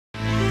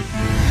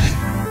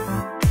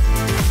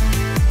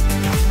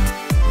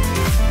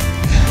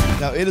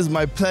Now, it is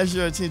my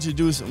pleasure to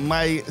introduce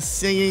my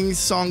singing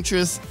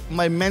songstress,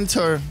 my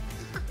mentor.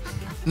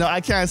 No,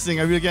 I can't sing,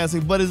 I really can't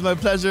sing, but it's my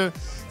pleasure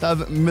to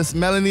have Miss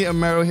Melanie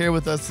Amaro here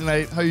with us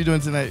tonight. How are you doing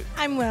tonight?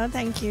 I'm well,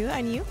 thank you.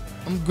 And you?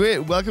 I'm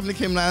great. Welcome to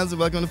Cayman and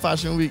welcome to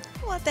Fashion Week.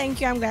 Well,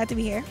 thank you. I'm glad to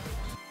be here.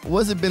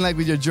 What's it been like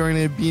with your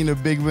journey being a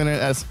big winner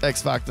at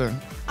X Factor?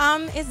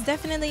 It's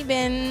definitely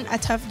been a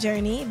tough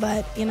journey,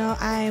 but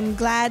I'm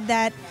glad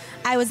that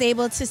I was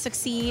able to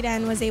succeed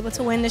and was able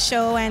to win the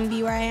show and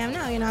be where I am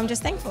now. I'm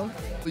just thankful.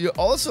 You're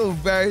also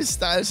very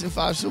stylish and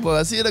fashionable.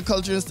 I see you at the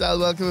Culture and Style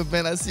Welcome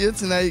event. I see you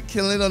tonight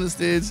killing it on the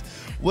stage.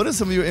 What are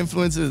some of your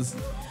influences?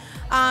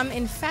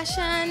 In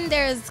fashion,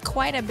 there's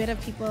quite a bit of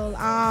people.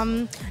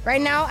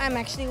 Right now, I'm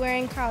actually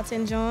wearing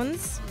Carlton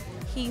Jones.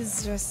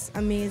 He's just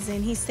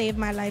amazing. He saved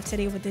my life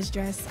today with this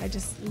dress. I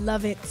just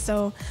love it.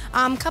 So,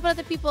 a couple of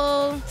the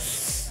people,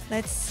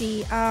 let's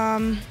see.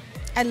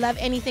 I love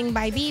anything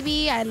by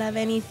BB. I love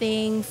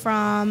anything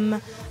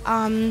from,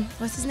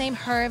 what's his name?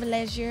 Herb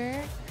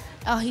Leisure.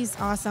 Oh, he's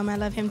awesome. I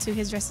love him too.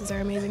 His dresses are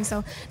amazing.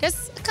 So,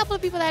 there's a couple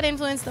of people that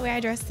influence the way I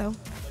dress, though.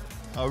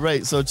 All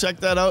right, so check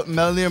that out.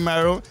 Melanie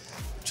Amaro,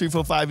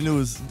 345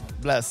 News.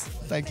 Bless.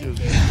 Thank you.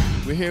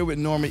 We're here with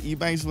Norma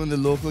Ebanks, one of the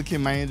local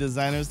Cayman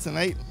designers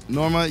tonight.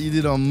 Norma, you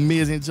did an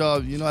amazing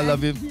job. I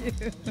love you.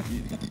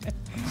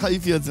 How you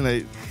feel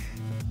tonight?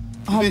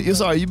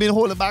 You've been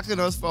holding back on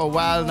us for a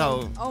while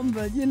now.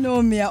 Humble, you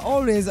know me, I'm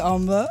always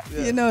humble.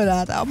 Yeah. You know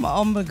that, I'm a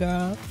humble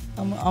girl.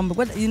 I'm humble.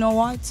 But you know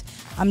what?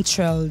 I'm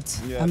thrilled.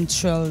 Yeah. I'm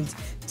thrilled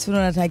to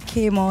know that I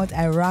came out,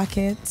 I rock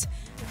it,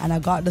 and I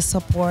got the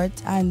support,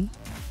 and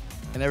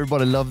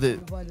everybody loved it.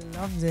 Everybody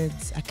loved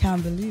it. I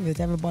can't believe it.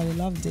 Everybody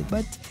loved it.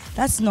 But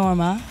that's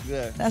Norma.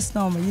 Yeah. That's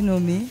Norma. You know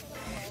me.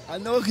 I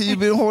know, because you've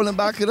been holding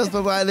back with us for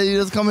a while. You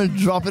just come and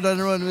drop it on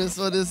the runway.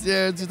 So this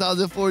year,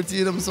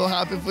 2014, I'm so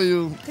happy for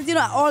you. Because,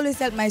 I always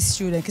help my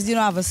student. Because, I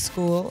have a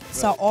school. Right.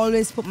 So I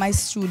always put my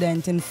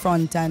student in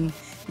front and,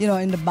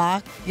 in the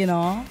back,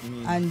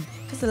 And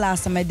because the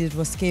last time I did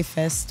was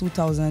K-Fest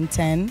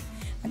 2010.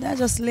 And I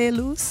just lay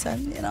loose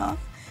and,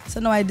 So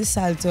now I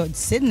decided to,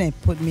 Sydney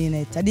put me in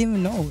it. I didn't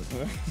even know.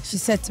 She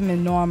said to me,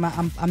 Norma,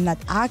 I'm not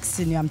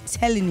asking you, I'm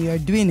telling you, you're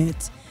doing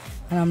it.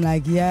 And I'm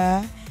like,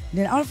 yeah.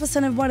 Then all of a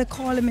sudden everybody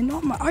calling me,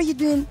 Norma, are you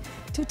doing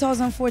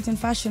 2014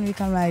 Fashion Week?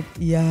 I'm like,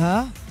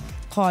 yeah.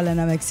 Calling,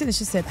 I'm like, Sydney,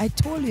 she said, I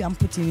told you I'm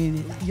putting you in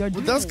it. You're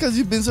doing that's because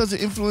you've been such an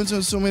influencer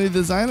on so many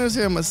designers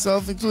here,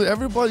 myself included.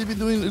 Everybody's been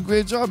doing a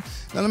great job.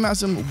 Now let me ask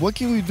them, what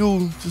can we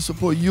do to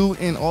support you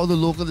and all the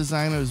local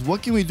designers?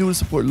 What can we do to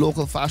support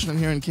local fashion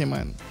here in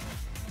Cayman?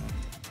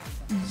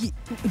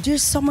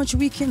 There's so much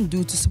we can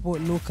do to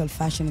support local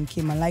fashion in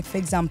Cayman. Like, for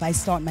example, I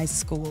start my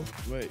school.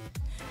 Right.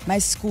 My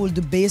school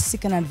do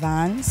basic and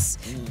advanced.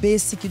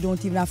 Basic, you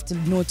don't even have to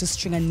know to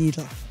string a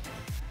needle.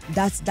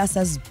 That's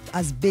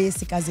as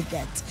basic as it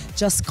gets.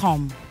 Just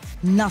come.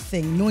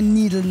 Nothing, no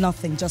needle,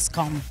 nothing, just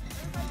come.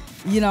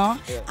 Yeah.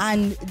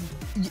 And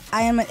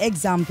I am an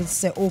example to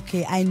say,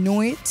 okay, I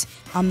know it,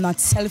 I'm not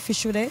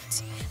selfish with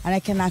it, and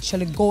I can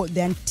actually go out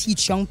there and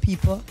teach young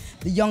people.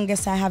 The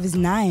youngest I have is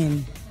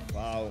 9.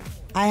 Wow.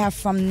 I have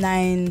from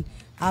 9,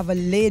 I have a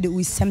lady who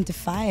is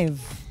 75.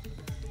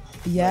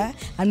 Yeah,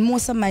 right. And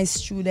most of my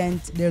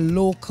students, they're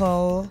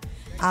local,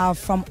 are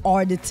from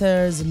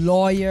auditors,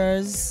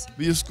 lawyers.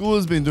 But your school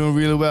has been doing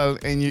really well,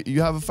 and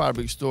you have a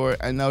fabric store,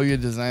 and now you're a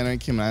designer in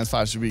Cayman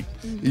Fashion Week.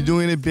 You're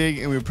doing it big,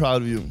 and we're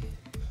proud of you.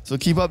 So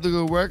keep up the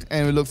good work,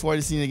 and we look forward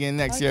to seeing you again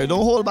next year. Don't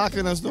hold back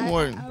on us no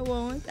more. I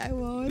won't.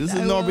 This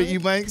is Norbert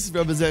Ebanks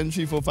representing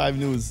 345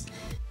 News.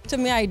 To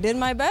me, I did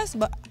my best,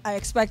 but I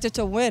expected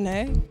to win,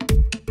 eh?